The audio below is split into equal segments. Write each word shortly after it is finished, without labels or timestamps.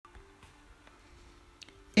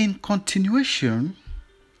in continuation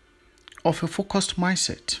of a focused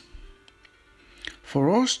mindset, for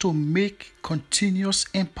us to make continuous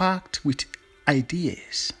impact with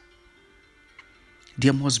ideas,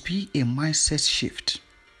 there must be a mindset shift.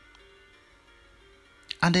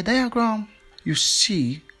 And the diagram you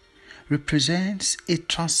see represents a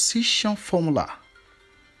transition formula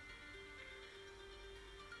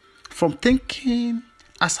from thinking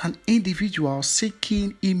as an individual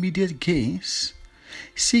seeking immediate gains,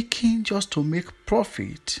 seeking just to make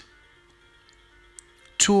profit,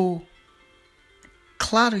 to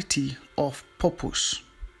clarity of purpose,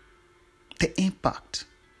 the impact.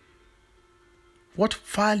 What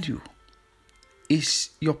value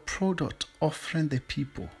is your product offering the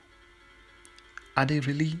people? Are they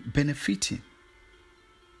really benefiting?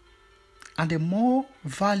 And the more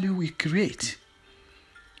value we create,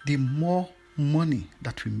 the more money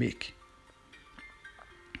that we make.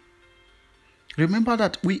 Remember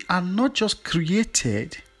that we are not just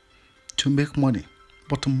created to make money,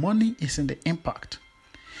 but money is in the impact.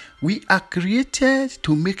 We are created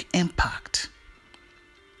to make impact.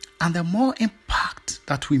 And the more impact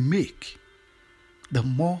that we make, the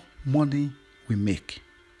more money we make.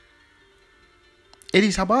 It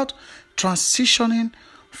is about transitioning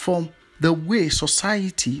from the way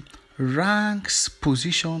society ranks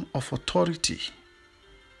position of authority,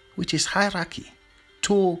 which is hierarchy,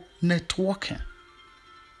 to networking,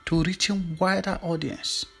 to reaching wider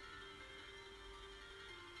audience.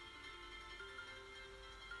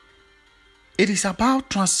 It is about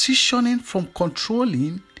transitioning from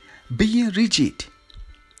controlling, being rigid,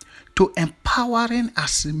 to empowering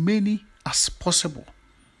as many as possible.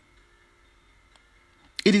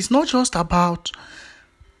 It is not just about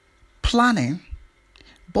planning,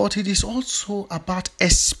 but it is also about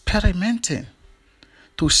experimenting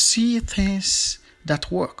to see things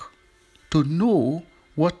that work, to know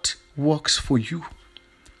what works for you,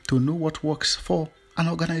 to know what works for an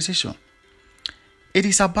organization. It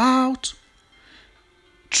is about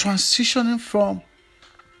transitioning from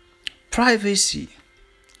privacy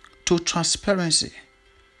to transparency.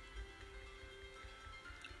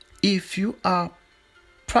 If you are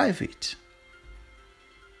private,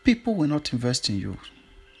 people will not invest in you.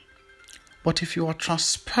 But if you are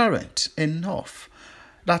transparent enough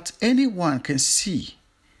that anyone can see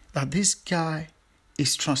that this guy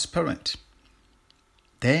is transparent,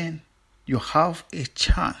 then you have a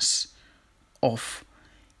chance of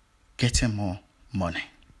getting more money.